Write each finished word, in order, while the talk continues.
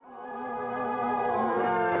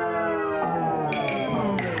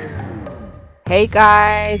Hey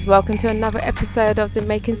guys, welcome to another episode of the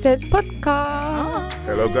Making Sense podcast.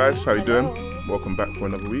 Hello guys, how you doing? Welcome back for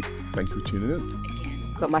another week. Thank you for tuning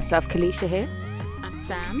in. Got myself Kalisha here. I'm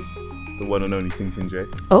Sam. The one and only Thinking J.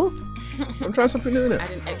 Oh. I'm trying something new, innit?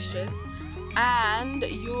 Adding extras. And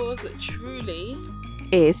yours truly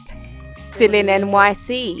Is still in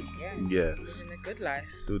NYC. Yes. Living a good life.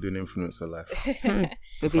 Still doing influencer life.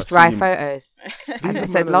 With his I dry see him- photos. As I Leave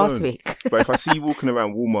said man last alone. week. But if I see you walking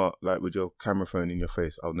around Walmart like with your camera phone in your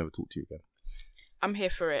face, I'll never talk to you again. I'm here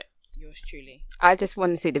for it. Yours truly. I just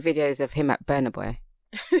want to see the videos of him at Burna Boy.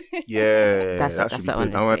 Yeah, That's that what should I be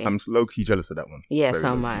want good. to see. I'm low-key jealous of that one. Yeah, Very so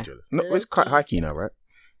am low-key I. jealous. No, it's quite high-key now, right?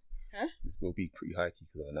 Huh? It will be pretty high-key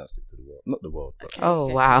because I announced it to the world. Not the world, but... Okay, Oh,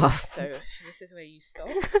 okay. wow. So this is where you stop.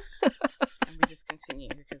 And we just continue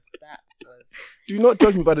because that was... Do not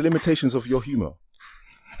judge me by the limitations of your humour.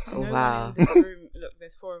 Oh, No wow. one in this room, look,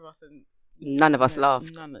 there's four of us and... None of us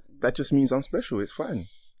laughed. None of, That just means I'm special. It's fine.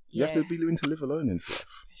 You have to Yeah. be willing to live alone and stuff.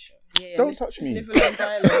 Yeah, Don't touch me. Live alone,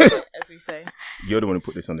 die alone, as we say. You're the one who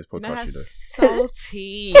put this on this You know podcast, how you know.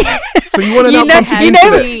 salty. So you want to You now know, come to the you know,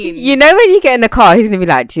 internet? you know when you get in the car, he's going to be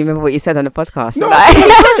like, do you remember what you said on the podcast? No, Like,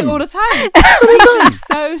 All the time. He's been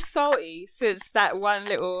so salty since that one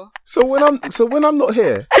little... So when I'm not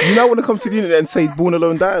here, you now want to come to the internet and say "born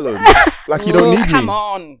alone, die alone," like you don't Oh, need come me.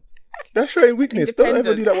 on. That's showing weakness. Don't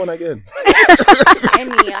ever do that one again.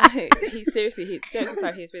 He seriously, he jokes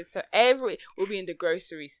aside, he's been so we'll be in the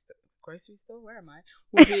grocery store. Grocery store? Where am I?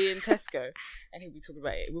 We'll be in Tesco, and he'll be talking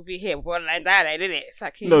about it. We'll be here, born alone, die alone, isn't it? It's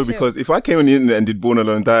like, can you No, chill? because if I came on the internet and did "born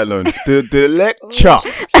alone, die alone," the lecture,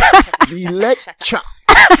 the lecture,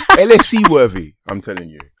 LSE worthy. I'm telling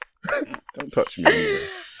you. Don't touch me. Anyway.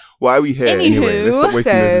 Why are we here anyway? Let's stop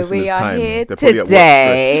wasting the so listeners' we are time. here They're probably at work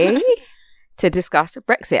today to discuss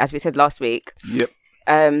Brexit, as we said last week. stressed.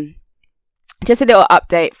 Yep. Just a little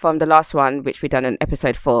update from the last one, which we done in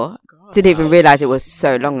episode 4. God, Didn't even realise it was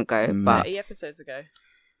so long ago, Mm. but 30 episodes ago.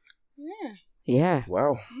 Yeah. yeah.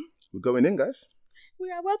 Wow. We're going in, guys.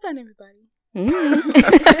 We are well done, everybody.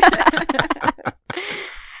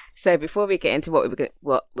 So before we get into what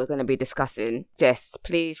we're going to be discussing, just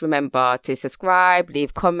please remember to subscribe,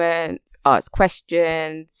 leave comments, ask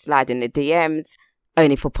questions, slide in the DMs,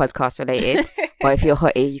 only for podcast related. But if you're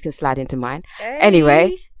hottie, you can slide into mine. Hey.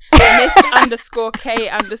 Anyway.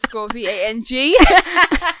 Miss_K_VANG.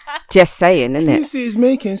 Just saying, isn't it? This is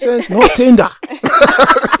making sense, not Tinder.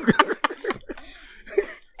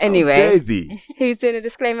 Anyway, Davey. who's doing a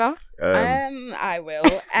disclaimer? I will.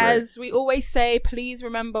 As we always say, please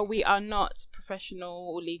remember we are not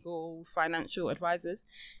professional, legal, financial advisors.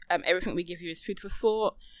 Everything we give you is food for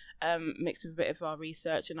thought, mixed with a bit of our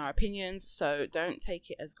research and our opinions. So don't take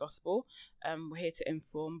it as gospel. We're here to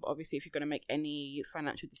inform. But obviously, if you're going to make any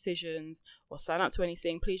financial decisions or sign up to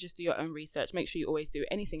anything, please just do your own research. Make sure you always do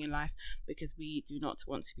anything in life because we do not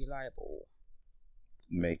want to be liable.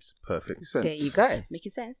 Makes perfect sense. There you go.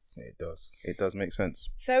 Making sense? It does. It does make sense.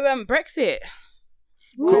 So, Brexit.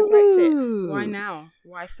 Why Woo. Brexit? Why now?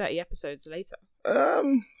 Why 30 episodes later?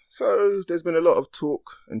 So there's been a lot of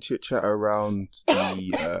talk and chit chat around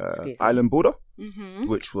Excuse the me. island border, Mm-hmm.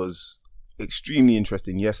 which was extremely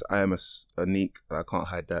interesting. Yes, I am a neek. I can't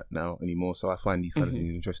hide that now anymore. So I find these kind of things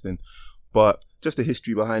interesting. But just the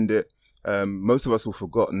history behind it, most of us will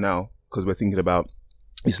forgot now because we're thinking about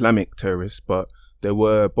Islamic terrorists, but there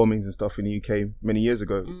were bombings and stuff in the UK many years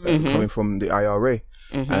ago coming from the IRA.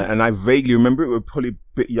 And I vaguely remember it. We were probably a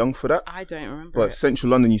bit young for that. I don't remember But it.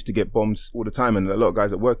 central London used to get bombs all the time, and a lot of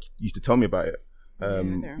guys at work used to tell me about it.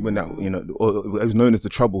 When that, or it was known as the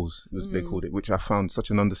Troubles, they called it, which I found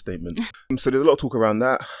such an understatement. So there's a lot of talk around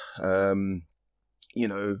that.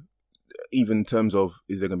 Even in terms of,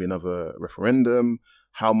 is there going to be another referendum?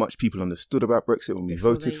 How much people understood about Brexit when we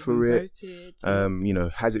Before voted they for even it?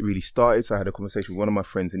 voted. Has it really started? So I had a conversation with one of my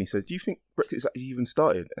friends, and he says, "Do you think Brexit's actually even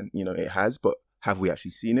started?" And it has, but have we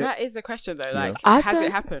actually seen it? That is a question though. Like, I has don't-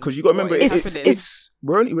 it happened? Because you got to remember, What is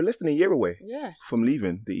happening? we're less than a year away Yeah. from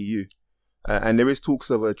leaving the EU, and there is talks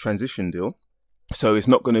of a transition deal. So it's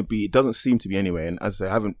not going to be. It doesn't seem to be anyway. And as I say,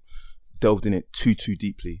 I haven't delved in it too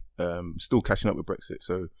deeply. Still catching up with Brexit.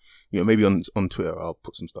 So maybe on Twitter I'll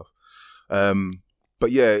put some stuff. But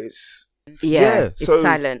yeah, it's It's so-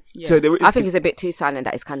 silent. Yeah. so there is, I think it's a bit too silent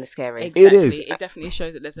that it's kind of scary. Exactly. It is. It definitely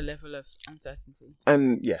shows that there's a level of uncertainty.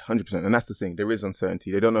 and yeah, 100%. And that's the thing. There is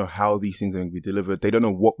uncertainty. They don't know how these things are going to be delivered. They don't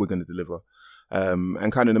know what we're going to deliver.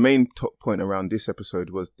 And kind of the main top point around this episode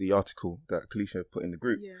was the article that Kalisha put in the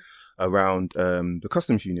group around the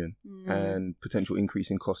customs union and potential increase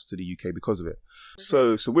in costs to the UK because of it.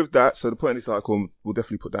 So with that, so the point of this article, we'll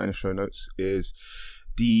definitely put that in the show notes, is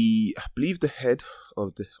I believe the head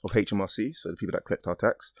of HMRC, so the people that collect our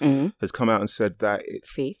tax, has come out and said that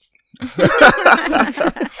it's thieves.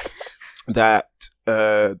 that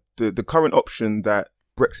the current option that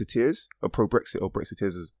Brexiteers, or pro-Brexit, or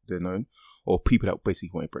Brexiteers as they're known, or people that basically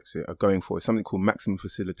want Brexit are going for is something called maximum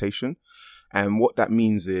facilitation. And what that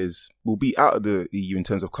means is we'll be out of the EU in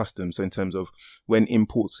terms of customs. So in terms of when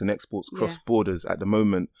imports and exports cross borders at the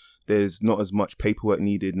moment, there's not as much paperwork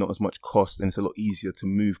needed, not as much cost, and it's a lot easier to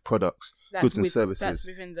move products, goods and services. That's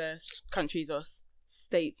within the countries or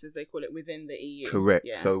states, as they call it, within the EU. Correct.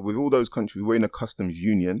 Yeah. So with all those countries, we're in a customs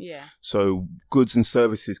union. Yeah. So goods and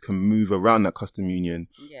services can move around that customs union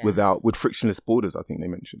with frictionless borders, I think they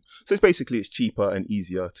mentioned. So it's cheaper and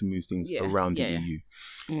easier to move things around the EU.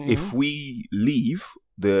 Mm-hmm. If we leave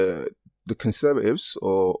the Conservatives,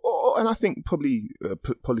 and I think probably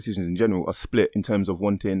politicians in general, are split in terms of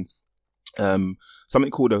wanting something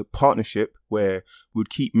called a partnership, where we'd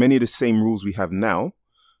keep many of the same rules we have now,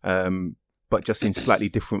 but just in slightly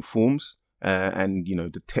different forms. And,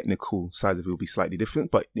 the technical side of it will be slightly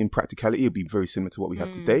different, but in practicality, it'll be very similar to what we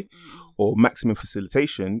have today. Or maximum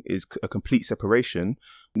facilitation is a complete separation.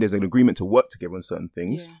 There's an agreement to work together on certain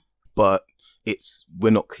things, but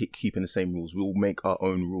we're not keeping the same rules. We'll make our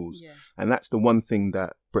own rules. Yeah. And that's the one thing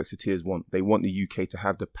that Brexiteers want. They want the UK to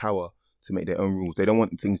have the power to make their own rules. They don't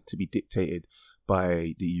want things to be dictated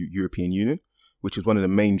by the European Union, which is one of the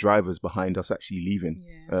main drivers behind us actually leaving.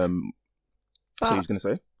 Yeah. So he's going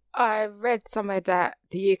to say? I read somewhere that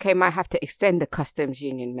the UK might have to extend the customs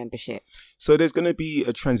union membership. So there's going to be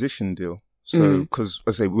a transition deal. So, because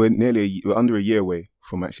I say we're under a year away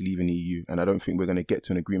from actually leaving the EU, and I don't think we're going to get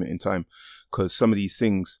to an agreement in time, because some of these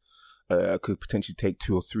things could potentially take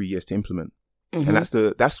 2 or 3 years to implement, and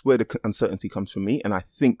that's where the uncertainty comes from me, and I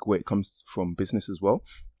think where it comes from business as well,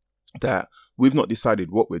 that we've not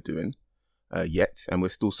decided what we're doing yet, and we're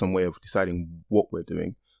still some way of deciding what we're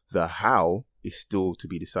doing. The how is still to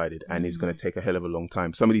be decided, and it's going to take a hell of a long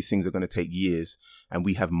time. Some of these things are going to take years, and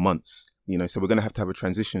we have months. So we're going to have a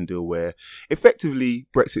transition deal where effectively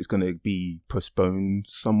Brexit's going to be postponed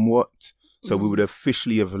somewhat. So we would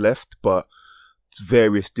officially have left, but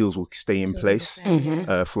various deals will stay in place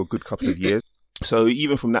for a good couple of years. So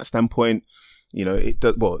even from that standpoint,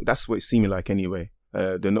 that's what it's seeming like anyway.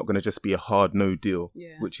 They're not going to just be a hard no deal,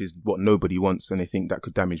 which is what nobody wants. And they think that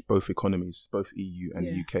could damage both economies, both EU and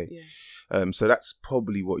the UK. Yeah. So that's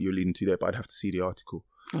probably what you're leading to there, but I'd have to see the article.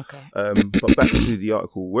 Okay. But back to the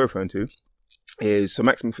article we're referring to so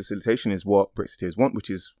maximum facilitation is what Brexiteers want, which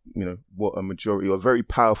is, what a majority or a very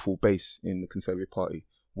powerful base in the Conservative Party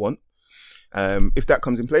want. If that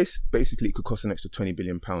comes in place, basically it could cost an extra £20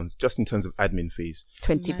 billion just in terms of admin fees.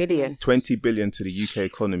 20 billion. 20 billion to the UK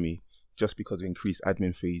economy just because of increased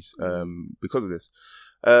admin fees because of this.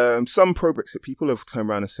 Some pro-Brexit people have turned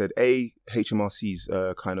around and said, HMRC's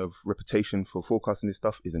kind of reputation for forecasting this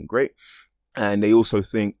stuff isn't great. And they also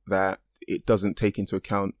think that it doesn't take into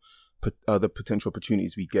account other potential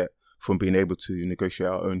opportunities we get from being able to negotiate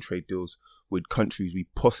our own trade deals with countries we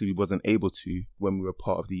possibly wasn't able to when we were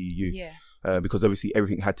part of the EU. Yeah. Because obviously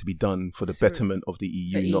everything had to be done for the betterment of the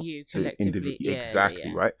EU, not EU collectively.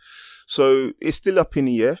 Exactly, right? So it's still up in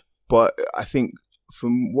the air, but I think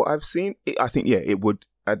from what I've seen, it would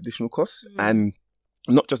add additional costs and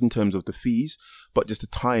not just in terms of the fees, but just the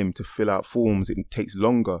time to fill out forms. It takes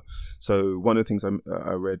longer. So one of the things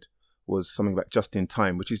I read was something about just in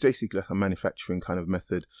time, which is basically like a manufacturing kind of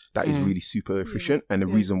method that is really super efficient. And the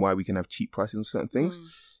reason why we can have cheap prices on certain things,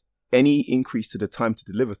 any increase to the time to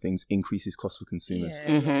deliver things increases cost for consumers.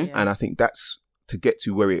 And I think that's to get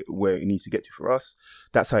to where it needs to get to for us.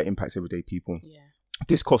 That's how it impacts everyday people.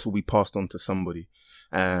 This cost will be passed on to somebody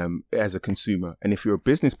as a consumer. And if you're a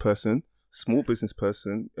business person, small business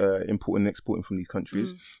person, importing and exporting from these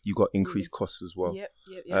countries, you've got increased costs as well.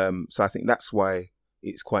 So I think that's why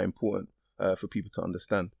it's quite important for people to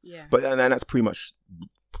understand. But and that's pretty much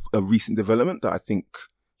a recent development that I think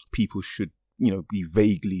people should, be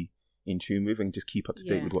vaguely in tune with and just keep up to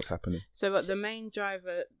date with what's happening. So the main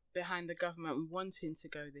driver behind the government wanting to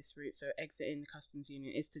go this route, so exiting the customs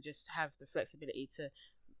union, is to just have the flexibility to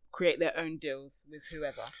create their own deals with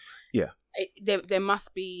whoever. There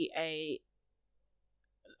must be a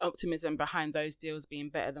optimism behind those deals being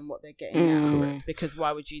better than what they're getting now. Correct. Because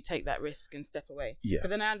why would you take that risk and step away? But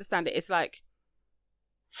then I understand it. It's like,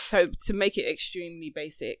 so to make it extremely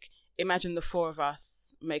basic, imagine the four of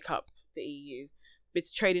us make up the EU.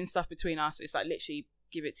 It's trading stuff between us. It's like literally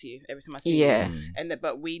give it to you every time I see you.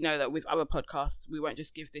 But we know that with other podcasts, we won't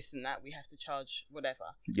just give this and that. We have to charge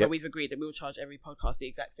whatever. But we've agreed that we'll charge every podcast the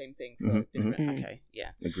exact same thing for different. Okay,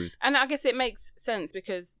 yeah, agreed. And I guess it makes sense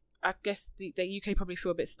because I guess the UK probably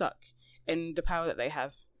feel a bit stuck in the power that they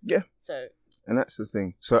have. Yeah. So, and that's the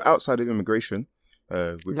thing. So outside of immigration,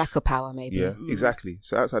 which, lack of power, maybe. Yeah, exactly.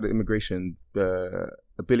 So outside of immigration, the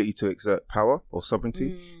ability to exert power or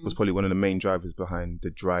sovereignty was probably one of the main drivers behind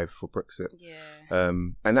the drive for Brexit. Yeah.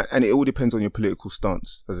 And it all depends on your political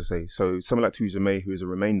stance, as I say. So someone like Theresa May, who is a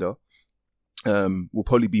Remainder, will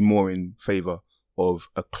probably be more in favour of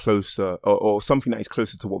a closer or something that is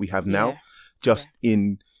closer to what we have now,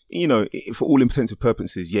 in. You know, for all intents and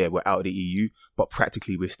purposes, we're out of the EU, but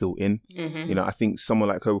practically we're still in. You know, I think someone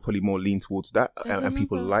like her will probably more lean towards that, and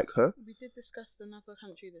people like her. We did discuss another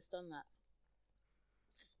country that's done that.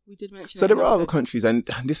 We did mention. So there are other countries, and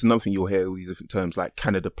this is another thing you'll hear all these different terms like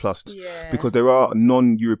Canada Plus, because there are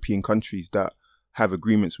non-European countries that have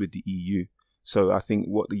agreements with the EU. So I think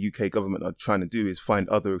what the UK government are trying to do is find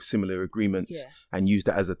other similar agreements and use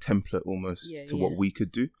that as a template almost to what we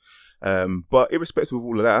could do. But irrespective of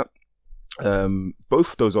all of that,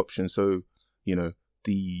 both those options, so, you know,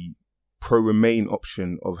 the pro-Remain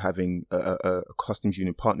option of having a customs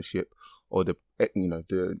union partnership, or the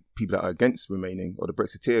people that are against remaining, or the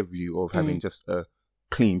Brexiteer view of having just a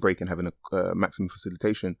clean break and having a maximum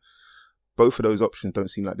facilitation, both of those options don't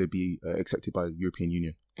seem like they'd be accepted by the European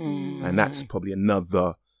Union. And that's probably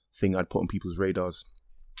another thing I'd put on people's radars.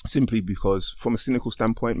 Simply because, from a cynical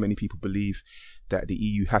standpoint, many people believe that the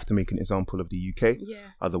EU have to make an example of the UK.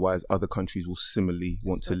 Otherwise, other countries will similarly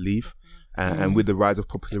want to leave. And with the rise of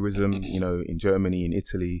populism, you know, in Germany, in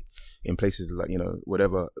Italy, in places like, you know,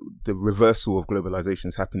 whatever, the reversal of globalization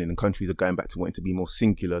is happening, and countries are going back to wanting to be more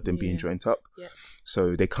singular than being joined up.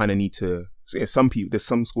 So they kind of need to. So some people, there's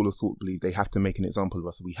some school of thought believe they have to make an example of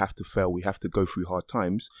us. We have to fail. We have to go through hard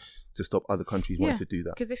times to stop other countries wanting to do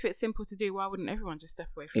that. Because if it's simple to do, why wouldn't everyone just step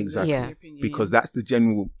away from exactly? The European Union? Because that's the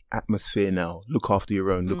general atmosphere now. Look after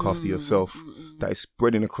your own. Look after yourself. That is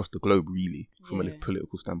spreading across the globe, really, from a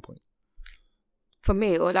political standpoint. For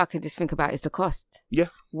me, all I can just think about is the cost. Yeah.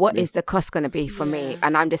 What is the cost going to be for me?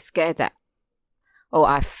 And I'm just scared that,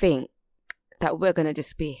 I think that we're going to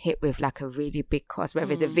just be hit with like a really big cost,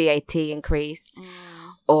 whether it's a VAT increase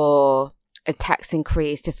or a tax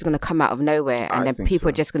increase, just going to come out of nowhere, and then people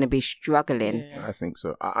are just going to be struggling. Yeah. I think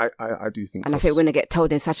so. I do think. And I think we're going to get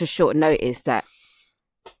told in such a short notice that.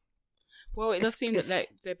 Well, it does seem that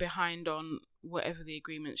they're behind on whatever the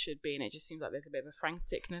agreement should be, and it just seems like there's a bit of a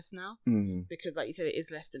franticness now because, like you said, it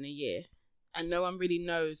is less than a year, and no one really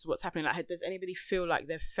knows what's happening. Like, does anybody feel like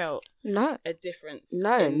they've felt a difference?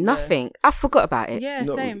 No, nothing. I forgot about it. Yeah,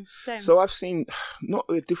 same. So I've seen not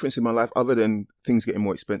a difference in my life other than things getting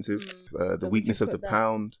more expensive. The weakness of the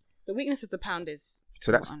pound. The weakness of the pound is.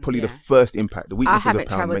 So that's probably the first impact. The weakness of the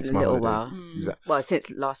pound makes my holidays. I haven't travelled in a little while. Well, since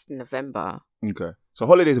last November. Okay. So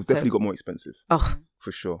holidays have definitely got more expensive. Oh.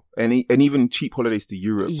 For sure. And even cheap holidays to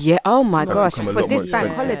Europe. Yeah. Oh my gosh. For this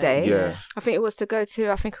bank holiday, I think it was to go to,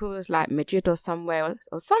 it was like Madrid or somewhere,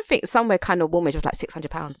 or somewhere kind of warm, which was like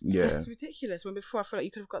 £600. Yeah. That's ridiculous. When before I feel like you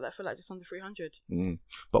could have got that for like just under 300.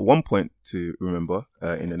 But one point to remember,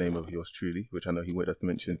 in the name of yours truly, which I know he wanted us to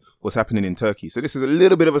mention, what's happening in Turkey. So this is a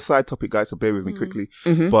little bit of a side topic, guys, so bear with me quickly.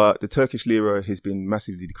 But the Turkish lira has been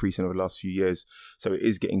massively decreasing over the last few years. So it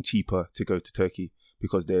is getting cheaper to go to Turkey,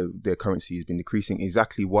 because their currency has been decreasing.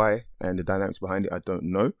 Exactly why and the dynamics behind it, I don't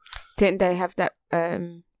know. Didn't they have that a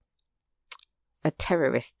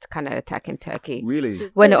terrorist kind of attack in Turkey? Really?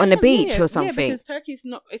 When on the beach or something? Yeah, because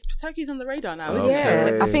Turkey's on the radar now.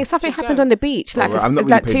 Okay. Yeah, I think something happened on the beach like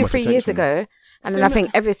 2-3 years ago, and then I think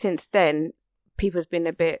ever since then people's been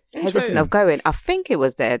a bit hesitant of going. I think it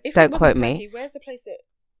was there. Don't quote me. Where's the place that I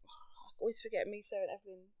always forget? Sarah and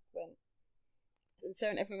Evelyn went.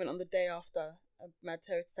 Sarah and Evelyn went on the day after a mad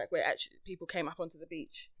terrorist attack where actually people came up onto the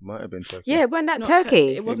beach. Might have been Turkey. Yeah, wasn't that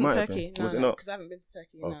Turkey? It wasn't Turkey. Was it not? Because I haven't been to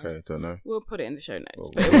Turkey. Okay, don't know. We'll put it in the show notes.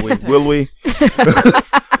 Will we?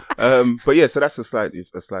 But yeah, so that's a slight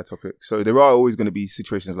topic. So there are always going to be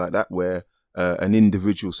situations like that where an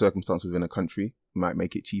individual circumstance within a country might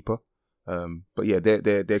make it cheaper. But yeah,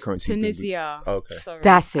 their currency. Tunisia. Okay. Sorry.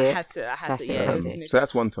 That's it. I had to. That's it. So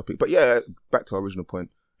that's one topic. But yeah, back to our original point.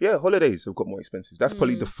 Yeah, holidays have got more expensive. That's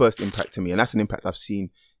probably the first impact to me, and that's an impact I've seen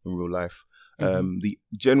in real life. The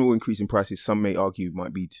general increase in prices, some may argue,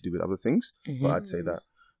 might be to do with other things, but I'd say that.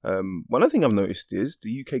 One other thing I've noticed is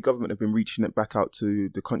the UK government have been reaching it back out to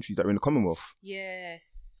the countries that are in the Commonwealth.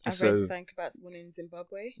 Yes. I read something about someone in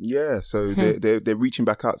Zimbabwe. Yeah, so they're reaching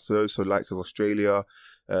back out to those, so likes of Australia,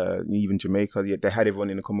 even Jamaica. They had everyone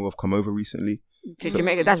in the Commonwealth come over recently. To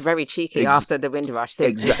Jamaica, that's very cheeky after the Windrush.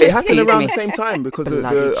 Exactly. It happened around the same time because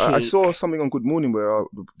I saw something on Good Morning where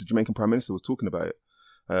the Jamaican Prime Minister was talking about it.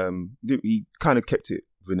 He kind of kept it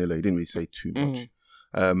vanilla. He didn't really say too much.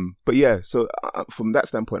 But yeah, so from that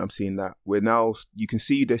standpoint, I'm seeing that we're now, you can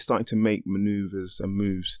see they're starting to make maneuvers and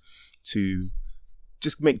moves to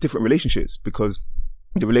just make different relationships, because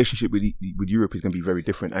the relationship with Europe is going to be very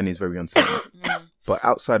different and is very uncertain. But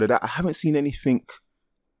outside of that, I haven't seen anything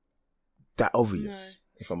that obvious,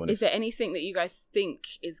 if I'm honest. Is there anything that you guys think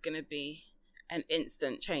is going to be an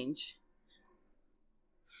instant change?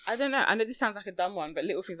 I don't know. I know this sounds like a dumb one, but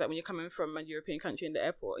little things like when you're coming from a European country in the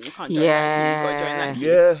airport and you can't join that queue, you've got to join that queue.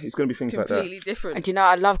 Yeah, it's going to be things like that. Completely different. And do you know,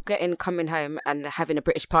 I love coming home and having a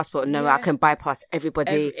British passport and knowing I can bypass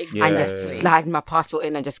everybody and just slide my passport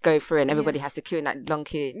in and just go through, and everybody has to queue in that long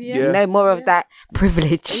queue. No more of that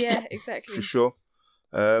privilege. Yeah, exactly. For sure.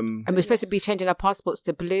 And we're supposed to be changing our passports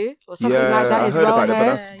to blue or something like that as well. I heard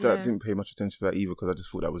about it, but I didn't pay much attention to that either because I just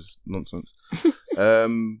thought that was nonsense.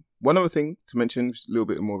 One other thing to mention, just a little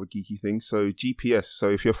bit more of a geeky thing. So GPS.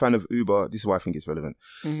 So if you're a fan of Uber, this is why I think it's relevant.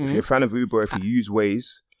 If you're a fan of Uber, if you use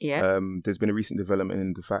Waze, there's been a recent development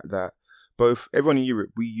in the fact that everyone in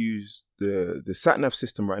Europe, we use the sat-nav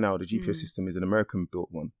system right now. The GPS system is an American-built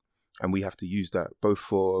one. And we have to use that both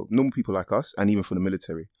for normal people like us and even for the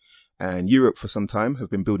military. And Europe, for some time,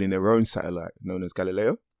 have been building their own satellite known as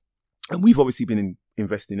Galileo. And we've obviously been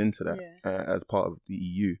investing into that as part of the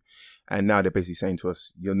EU. And now they're basically saying to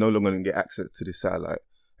us, you're no longer going to get access to this satellite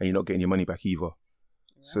and you're not getting your money back either. Wow.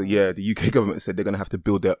 So yeah, the UK government said they're going to have to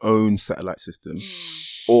build their own satellite system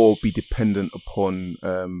or be dependent upon,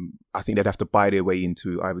 I think they'd have to buy their way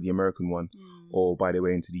into either the American one or buy their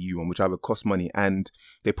way into the EU one, which either cost money and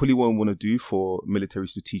they probably won't want to do for military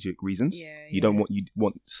strategic reasons. You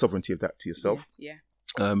want sovereignty of that to yourself.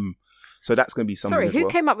 So that's going to be something. Sorry, who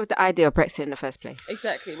came up with the idea of Brexit in the first place?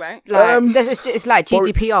 Exactly, right? Like, it's like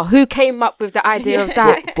GDPR. Who came up with the idea of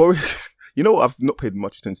that? Boris, you know what? I've not paid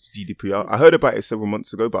much attention to GDPR. I heard about it several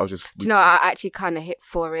months ago, but I was just... Do you know, I actually kind of hit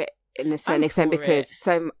for it in a certain extent because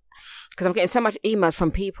I'm getting so much emails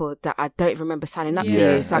from people that I don't remember signing up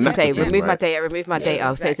to. So I can say, remove my data.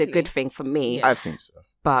 Exactly. So it's a good thing for me. I think so.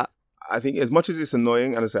 But I think as much as it's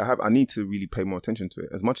annoying, and as I need to really pay more attention to it,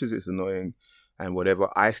 as much as it's annoying and whatever,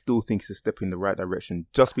 I still think it's a step in the right direction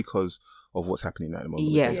just because of what's happening at the moment.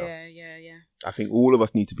 Yeah. I think all of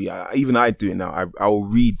us need to be, even I do it now, I will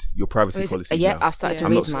read your privacy policies now. I've started to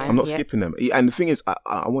read mine. I'm not skipping them. And the thing is,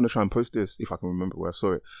 I want to try and post this if I can remember where I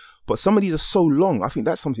saw it. But some of these are so long. I think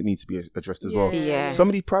that's something that needs to be addressed as well. Some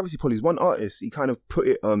of these privacy policies, one artist, he kind of put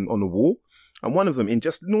it on the wall. And one of them, in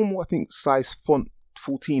just normal, I think, size font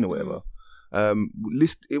 14 or whatever,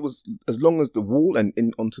 it was as long as the wall and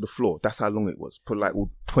onto the floor. That's how long it was. Put like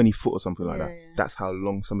 20 foot or something like that. That's how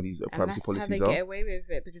long some of these privacy policies are. That's how they get away with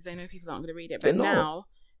it because they know people aren't going to read it. But now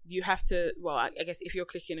you have to, well, I guess if you're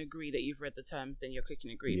clicking agree that you've read the terms, then you're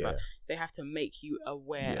clicking agree. But they have to make you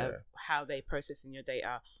aware of how they processing your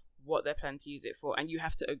data, what they're planning to use it for, and you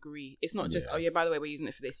have to agree. It's not just, by the way, we're using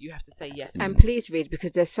it for this. You have to say yes. And please read,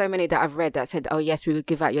 because there's so many that I've read that said, oh yes, we would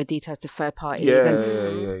give out your details to third parties.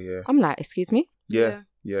 Yeah. I'm like, excuse me? Yeah,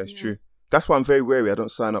 it's true. That's why I'm very wary. I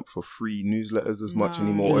don't sign up for free newsletters as much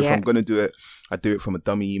anymore. If I'm going to do it, I do it from a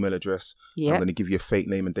dummy email address. I'm going to give you a fake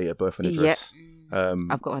name and date of birth and address.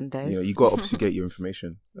 I've got one of those. You got to obfuscate your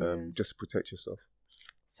information just to protect yourself.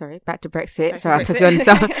 Sorry, back to Brexit. I took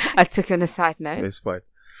you on a side note. It's fine.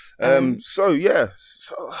 So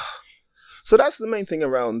that's the main thing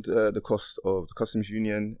around the cost of the customs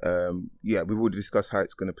union. We've already discussed how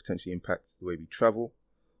it's going to potentially impact the way we travel,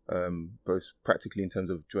 both practically in terms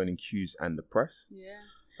of joining queues and the price.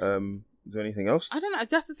 Is there anything else? I don't know.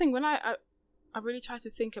 That's the thing. When I really try to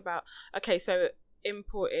think about, okay, so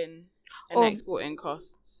importing and exporting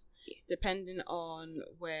costs, depending on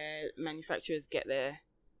where manufacturers get their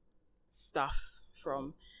stuff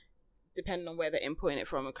from. Depending on where they're importing it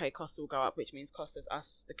from, okay, costs will go up, which means costs to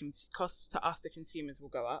us, the consumers, will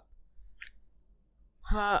go up.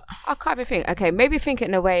 But I can't even think. Okay, maybe think it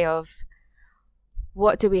in a way of,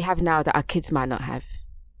 what do we have now that our kids might not have,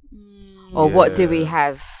 or what do we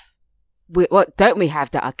have? What don't we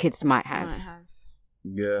have that our kids might have?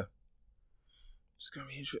 Yeah, it's gonna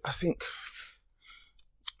be interesting.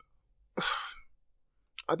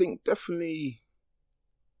 I think definitely.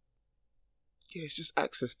 Yeah, it's just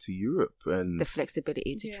access to Europe and the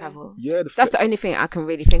flexibility to travel. Yeah, that's the only thing I can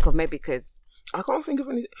really think of. Maybe because I can't think of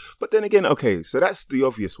anything. But then again, okay, so that's the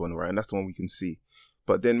obvious one, right? And that's the one we can see.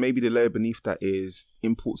 But then maybe the layer beneath that is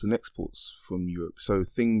imports and exports from Europe. So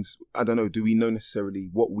things, I don't know, do we know necessarily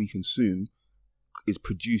what we consume is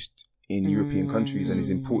produced in European countries and is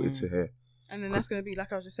imported to here? And then that's going to be,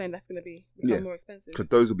 like I was just saying, that's going to become more expensive. Because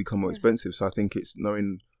those will become more expensive. So I think it's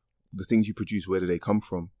knowing the things you produce, where do they come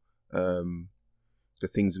from? The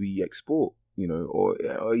things we export, you know, or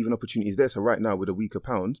even opportunities there. So right now with a weaker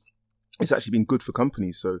pound, it's actually been good for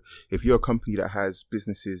companies. So if you're a company that has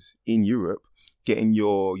businesses in Europe, getting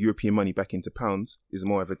your European money back into pounds is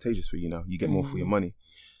more advantageous for you now. You get more for your money.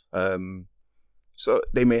 So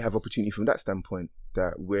they may have opportunity from that standpoint,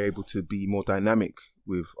 that we're able to be more dynamic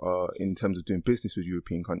with in terms of doing business with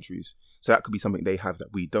European countries. So that could be something they have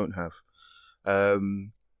that we don't have.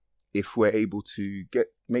 If we're able to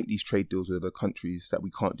make these trade deals with other countries that we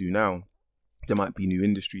can't do now, there might be new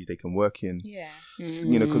industries they can work in. Yeah.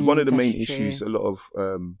 You know, because one of the main issues a lot of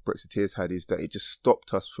Brexiteers had is that it just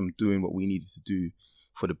stopped us from doing what we needed to do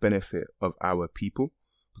for the benefit of our people,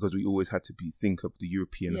 because we always had to think of the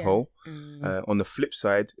European whole. On the flip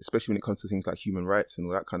side, especially when it comes to things like human rights and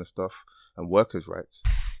all that kind of stuff and workers' rights,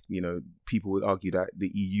 you know, people would argue that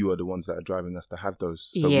the EU are the ones that are driving us to have those.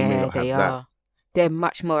 So we may not have that. They're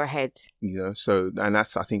much more ahead. You know, so, and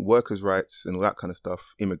that's, I think, workers' rights and all that kind of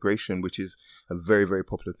stuff, immigration, which is a very, very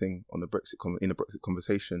popular thing on the in the Brexit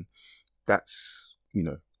conversation. That's, you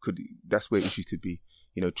know, that's where issues could be.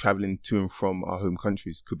 You know, traveling to and from our home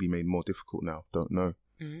countries could be made more difficult now. Don't know.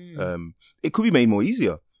 It could be made more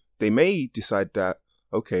easier. They may decide that,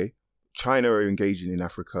 okay, China are engaging in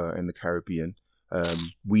Africa and the Caribbean.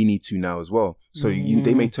 We need to now as well. So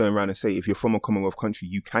they may turn around and say, if you're from a Commonwealth country,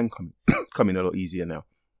 you can come in a lot easier now,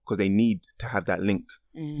 because they need to have that link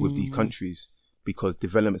with these countries, because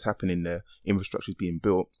development's happening there, infrastructure is being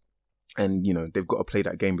built, and, you know, they've got to play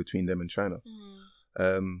that game between them and China.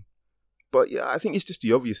 But yeah, I think it's just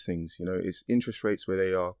the obvious things, you know, it's interest rates where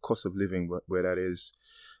they are, cost of living where that is,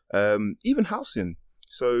 even housing.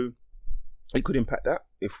 So it could impact that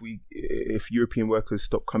if European workers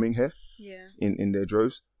stop coming here in their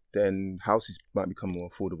droves, then houses might become more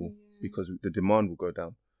affordable because the demand will go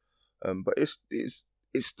down. But it's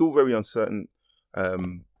still very uncertain.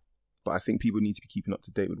 But I think people need to be keeping up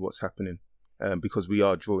to date with what's happening, because we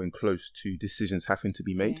are drawing close to decisions having to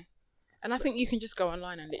be made. Yeah. And I think you can just go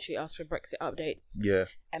online and literally ask for Brexit updates. Yeah.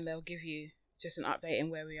 And they'll give you just an update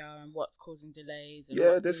in where we are and what's causing delays. And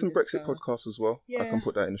there's some Brexit podcasts as well. Yeah. I can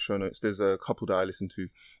put that in the show notes. There's a couple that I listen to.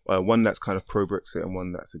 One that's kind of pro-Brexit and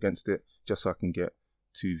one that's against it, just so I can get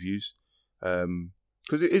two views.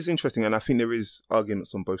 Because it is interesting, and I think there is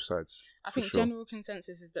arguments on both sides. I think general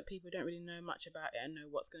consensus is that people don't really know much about it and know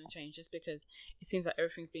what's going to change, just because it seems like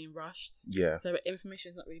everything's being rushed. Yeah. So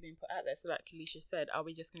information is not really being put out there. So like Alicia said, are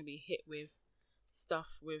we just going to be hit with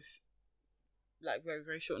stuff with like very,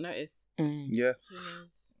 very short notice? Yeah.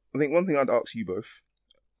 I think one thing I'd ask you both,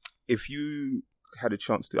 if you had a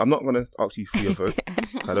chance to, I'm not going to ask you for your vote.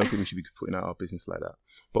 I don't think we should be putting out our business like that.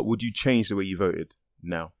 But would you change the way you voted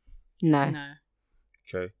now? No.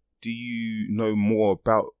 Okay. Do you know more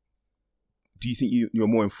about... Do you think you're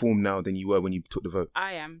more informed now than you were when you took the vote?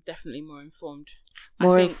 I am definitely more informed.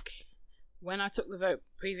 When I took the vote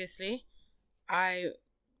previously, my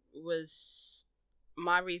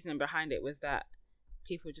reasoning behind it was that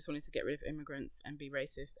people just wanted to get rid of immigrants and be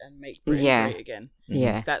racist and make Britain great again.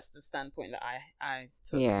 Yeah. That's the standpoint that I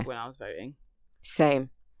took when I was voting. Same.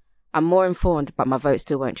 I'm more informed, but my vote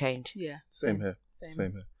still won't change. Yeah. Same here.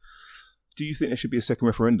 Do you think there should be a second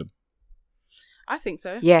referendum? I think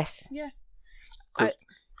so. Yes. Yeah.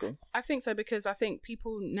 Cool. I think so, because I think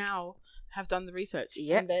people now have done the research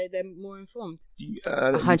and they're more informed.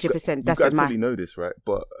 100%. That's you guys probably know this, right?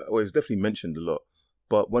 But it's definitely mentioned a lot.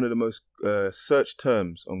 But one of the most searched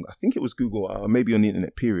terms on, I think it was Google, or maybe on the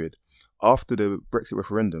internet, period, after the Brexit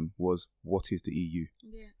referendum was, what is the EU?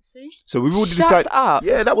 Yeah, see? So we've already decided. Shut up.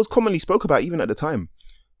 Yeah, that was commonly spoke about even at the time.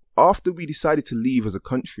 After we decided to leave as a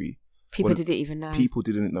country, people didn't even know. People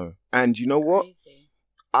didn't know. And you know what? Crazy.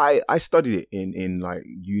 I studied it in like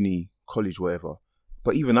uni, college, whatever.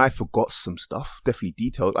 But even I forgot some stuff, definitely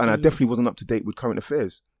detailed. And I definitely wasn't up to date with current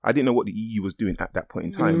affairs. I didn't know what the EU was doing at that point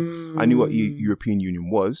in time. I knew what European Union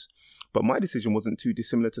was. But my decision wasn't too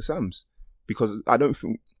dissimilar to Sam's. Because I don't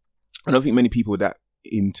think many people were that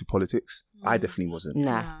into politics. I definitely wasn't.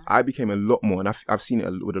 Nah. I became a lot more, and I've seen it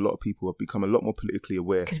with a lot of people, have become a lot more politically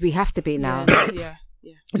aware. Because we have to be now. Yeah.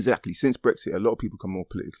 Exactly. Since Brexit, a lot of people become more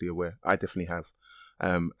politically aware. I definitely have.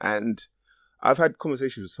 And I've had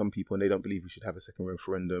conversations with some people and they don't believe we should have a second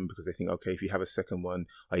referendum because they think, okay, if you have a second one,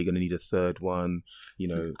 are you going to need a third one? You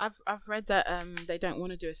know, I've read that they don't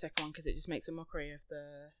want to do a second one because it just makes a mockery of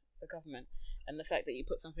the government, and the fact that you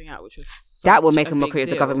put something out which was that will make a mockery of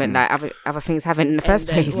the government, like other things haven't in the first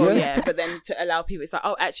place. Well, yeah, but then to allow people, it's like,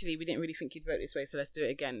 oh, actually, we didn't really think you'd vote this way, so let's do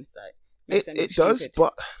it again. It's like it does,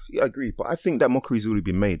 but I agree. But I think that mockery's already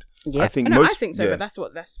been made. Yeah, I think I think so. But that's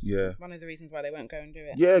one of the reasons why they won't go and do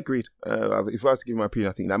it. Yeah, agreed. If I was to give my opinion,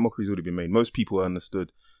 I think that mockery's already been made. Most people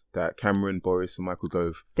understood that Cameron, Boris, and Michael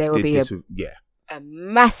Gove there will be a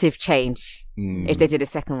massive change if they did a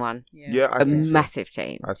second one. Yeah, I think so. Massive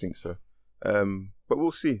change. I think so. But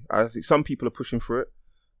we'll see. I think some people are pushing for it.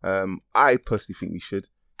 I personally think we should.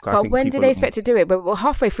 But when do they expect to do it? But we're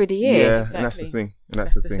halfway through the year. Yeah, exactly. And that's the thing.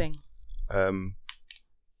 That's the thing.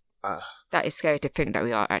 That is scary to think that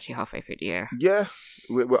we are actually halfway through the year. Yeah,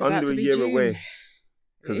 we're under a year June. away.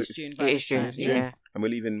 It is June. It is June. Yeah. And we're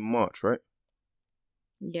leaving March, right?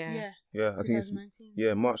 Yeah. Yeah, I think it's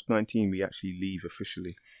March 19 we actually leave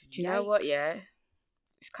officially. Do you know what? Yeah,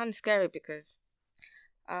 it's kind of scary because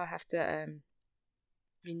I'll have to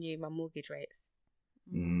renew my mortgage rates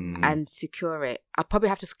and secure it. I'll probably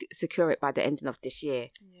have to secure it by the ending of this year,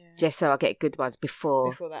 just so I get good ones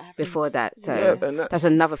before that. So that's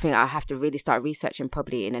another thing I have to really start researching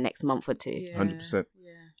probably in the next month or two. 100%.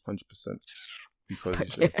 100%.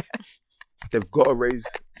 Because they've got to raise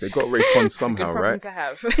funds somehow, right? To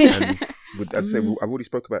have. And I'd say I've already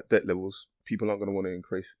spoke about debt levels. People aren't going to want to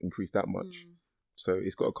increase that much, so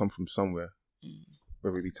it's got to come from somewhere.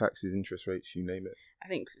 Whether it be taxes, interest rates, you name it. I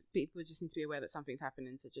think people just need to be aware that something's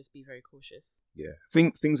happening, so just be very cautious. Yeah,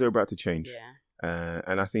 things are about to change. Yeah,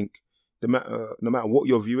 and I think no matter what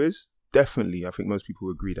your view is, definitely, I think most people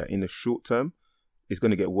agree that in the short term, it's going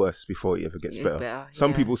to get worse before it ever gets better.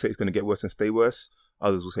 Some people say it's going to get worse and stay worse.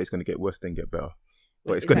 Others will say it's going to get worse then get better.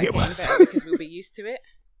 But it's going to get worse because we'll be used to it.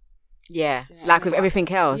 Yeah, like with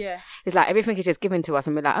everything else. Yeah. It's like everything is just given to us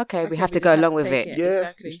and we're like, okay, we have to go along with it. Yeah,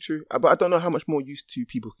 exactly. It's true. But I don't know how much more used to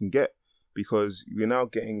people can get because we're now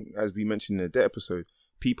getting, as we mentioned in the debt episode,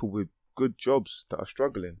 people with good jobs that are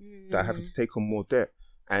struggling, that are having to take on more debt.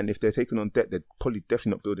 And if they're taking on debt, they're probably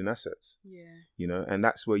definitely not building assets. Yeah. You know, and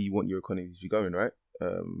that's where you want your economy to be going, right?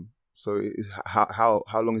 So how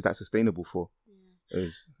long is that sustainable for?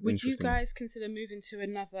 Would you guys consider moving to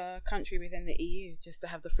another country within the EU just to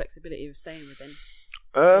have the flexibility of staying within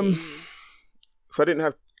the EU? If I didn't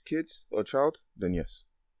have kids or a child, then yes,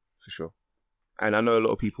 for sure. And I know a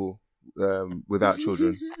lot of people without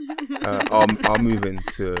children are moving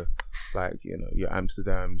to, like, you know, your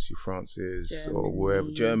Amsterdams, your Frances, or wherever,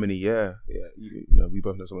 Germany. Yeah. You know, we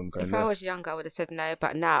both know someone going there. If I was younger, I would have said no,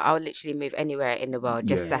 but now I would literally move anywhere in the world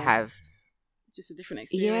just to have just a different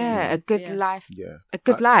experience. Yeah, a good life. Yeah, a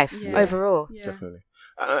good life overall. Yeah. Definitely.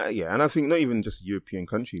 And I think not even just a European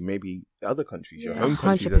country, maybe other countries, your home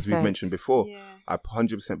countries, 100%. As we've mentioned before. Yeah. I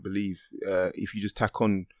 100% believe if you just tack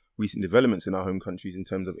on recent developments in our home countries in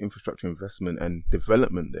terms of infrastructure investment and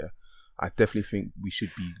development there, I definitely think we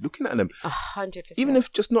should be looking at them. 100%. Even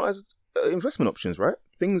if just not as investment options, right?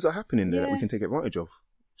 Things are happening there that we can take advantage of.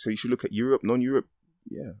 So you should look at Europe, non-Europe.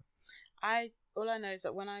 Yeah. All I know is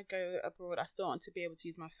that when I go abroad, I still want to be able to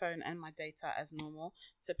use my phone and my data as normal.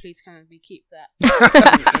 So please, can we keep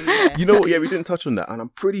that? You know what? Yeah, we didn't touch on that, and I'm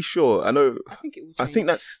pretty sure. I know. I think it will change.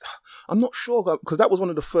 I'm not sure because that was one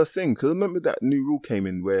of the first things. Because I remember that new rule came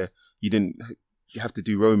in where you have to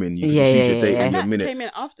do roaming. You could use your data and your minutes. It came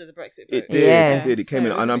in after the Brexit vote. It did. It came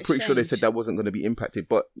in, and I'm pretty sure they said that wasn't going to be impacted.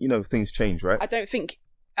 But you know, things change, right?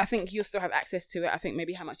 I think you'll still have access to it. I think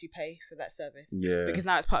maybe how much you pay for that service. Yeah. Because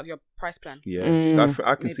now it's part of your price plan. Yeah. So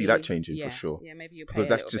I can see that changing for sure. Yeah, maybe you pay because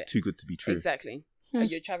that's just too good to be true. Exactly.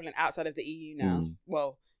 You're travelling outside of the EU now.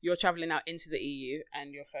 Well, you're travelling out into the EU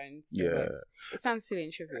and your phone still works. It sounds silly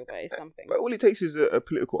and trivial, but it's something. But all it takes is a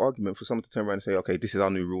political argument for someone to turn around and say, okay, this is our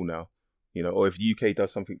new rule now. You know, or if the UK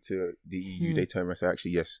does something to the EU, they turn around and say,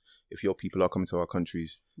 actually, yes, if your people are coming to our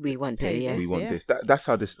countries, we want this. We want this. That's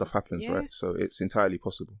how this stuff happens, right? So it's entirely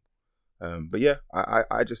possible. But yeah,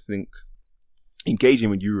 I just think engaging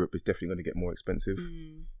with Europe is definitely going to get more expensive.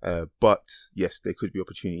 But yes, there could be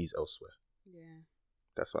opportunities elsewhere. Yeah.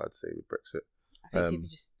 That's what I'd say with Brexit. I think people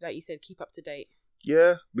just, like you said, keep up to date.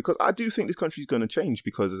 Yeah, because I do think this country is going to change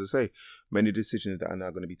because, as I say, many decisions that are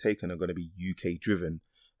now going to be taken are going to be UK driven.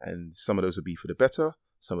 And some of those will be for the better,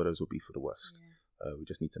 some of those will be for the worst. Yeah. We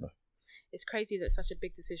just need to know. It's crazy that such a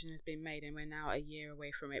big decision has been made and we're now a year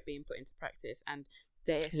away from it being put into practice. And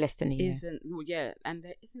there less than a year. And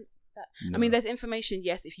there isn't that. No. I mean, there's information,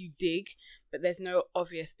 yes, if you dig, but there's no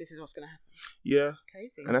obvious, this is what's going to happen. Yeah.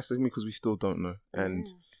 Crazy. And that's because we still don't know. And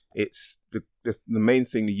it's the main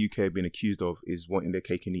thing the UK have been accused of is wanting their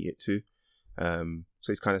cake and eat it too. So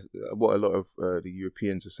it's kind of what a lot of the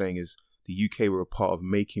Europeans are saying is the UK were a part of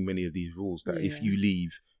making many of these rules that if you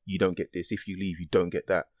leave, you don't get this. If you leave, you don't get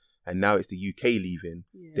that. And now it's the UK leaving.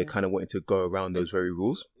 Yeah. They're kind of wanting to go around those very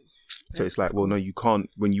rules. So it's like, well, no, you can't.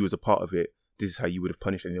 When you was a part of it, this is how you would have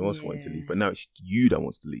punished anyone else wanting to leave. But now it's you that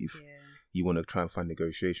wants to leave. Yeah. You want to try and find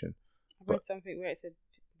negotiation. I read something where it said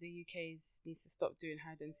the UK needs to stop doing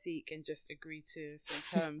hide and seek and just agree to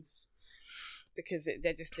some terms because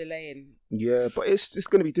they're just delaying. Yeah, but it's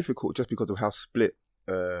going to be difficult just because of how split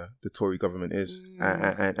the Tory government is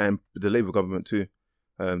and the Labour government too.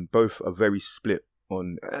 Both are very split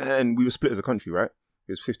on, and we were split as a country, right?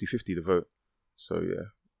 It was 50-50 the vote. So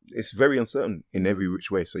yeah, it's very uncertain in every which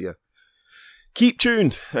way. So yeah, keep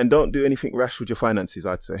tuned and don't do anything rash with your finances,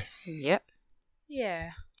 I'd say. Yep.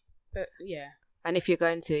 Yeah, but yeah. And if you're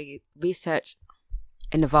going to research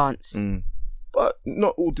in advance. But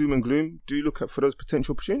not all doom and gloom. Do look out for those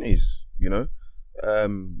potential opportunities, you know.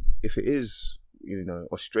 If it is, you know,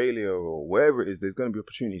 Australia or wherever it is, there's going to be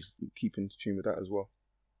opportunities. Keep in tune with that as well.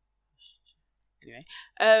 Anyway,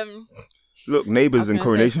 look, Neighbours and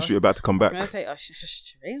Coronation Street are about to come back. I was going to say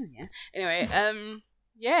Australia. Anyway,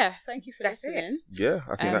 yeah, thank you for listening. Yeah,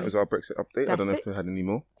 I think that was our Brexit update. I don't know if they had any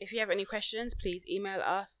more. If you have any questions, please email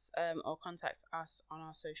us or contact us on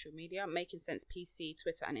our social media, Making Sense PC,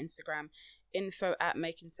 Twitter and Instagram,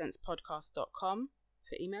 info@makingsensepodcast.com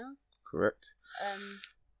for emails. Correct.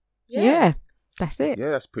 Yeah, that's it. Yeah,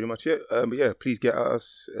 that's pretty much it. But yeah, please get at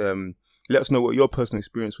us. Let us know what your personal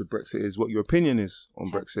experience with Brexit is, what your opinion is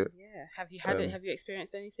on Brexit. Yeah, have you had it? Have you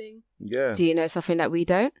experienced anything? Yeah. Do you know something that we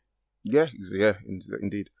don't? Yeah,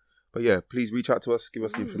 indeed. But yeah, please reach out to us, give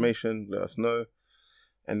us the information, let us know.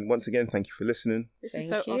 And once again, thank you for listening. This is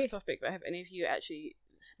so off topic, but have any of you actually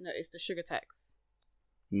noticed the sugar tax?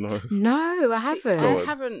 No, I haven't. I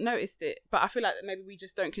haven't noticed it, but I feel like maybe we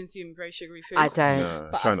just don't consume very sugary food. I don't. No,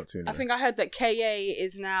 try not to. I think I heard that KA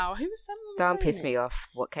is now. Who was someone? Don't piss me off.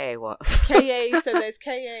 What KA? What? KA. So there's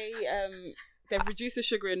KA. They've reduced the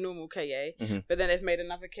sugar in normal KA, but then they've made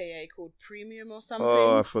another KA called Premium or something.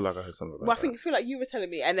 Oh, I feel like I heard something like that. I feel like you were telling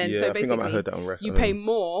me, and then so basically, I think I might have heard that on you pay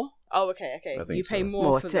more. Oh, okay. You pay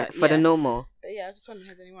more for the normal. But yeah, I was just wondering,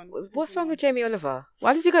 has anyone? What's wrong with Jamie Oliver?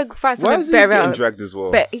 Why does he go find something better? Why is he getting dragged as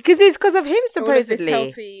well? Because it's because of him, supposedly.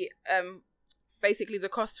 Healthy, basically, the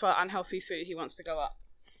cost for unhealthy food he wants to go up.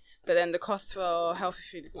 But then the cost for healthy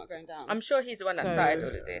food is not going down. I'm sure he's the one that started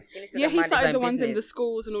all of this. He started the ones in the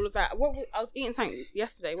schools and all of that. I was eating something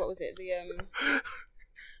yesterday. What was it?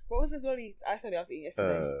 What was this lolly? I told you I was eating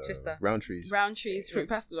yesterday. Twister. Roundtrees fruit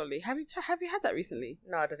pasta lolly. Have you had that recently?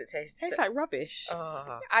 No, does it taste? It tastes like rubbish.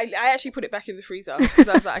 Oh. I actually put it back in the freezer because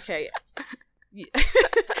I was like, okay.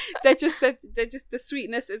 they're just the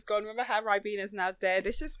sweetness is gone. Remember how Ribena's now dead?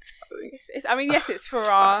 It's just I mean, yes, it's for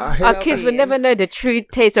our kids will never know the true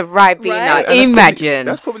taste of Ribena. Right? Imagine.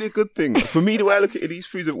 That's probably a good thing. For me, the way I look at it, these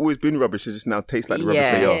foods have always been rubbish. They just now taste like the rubbish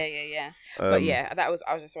they are. Yeah. But yeah, I was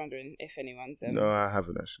just wondering if anyone's no, I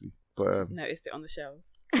haven't actually. But noticed it on the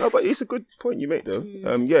shelves. No, but it's a good point you make though.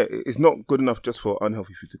 Yeah, it's not good enough just for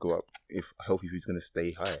unhealthy food to go up if healthy food's going to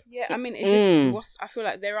stay high. Yeah, I mean, I feel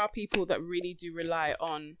like there are people that really do rely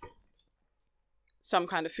on some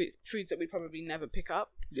kind of foods that we probably never pick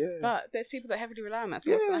up. Yeah. But there's people that heavily rely on that.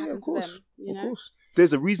 So what's going to happen to them? You know? Of course.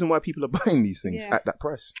 There's a reason why people are buying these things at that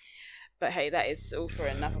price. But hey, that is all for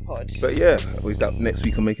another pod. But yeah, is that next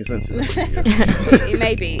week on Making Sense? It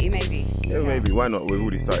may be. Yeah, maybe. Why not? We've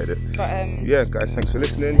already started it. But yeah, guys, thanks for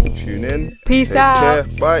listening. Tune in. Peace out.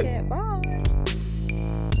 Take care. Bye. Yeah, bye.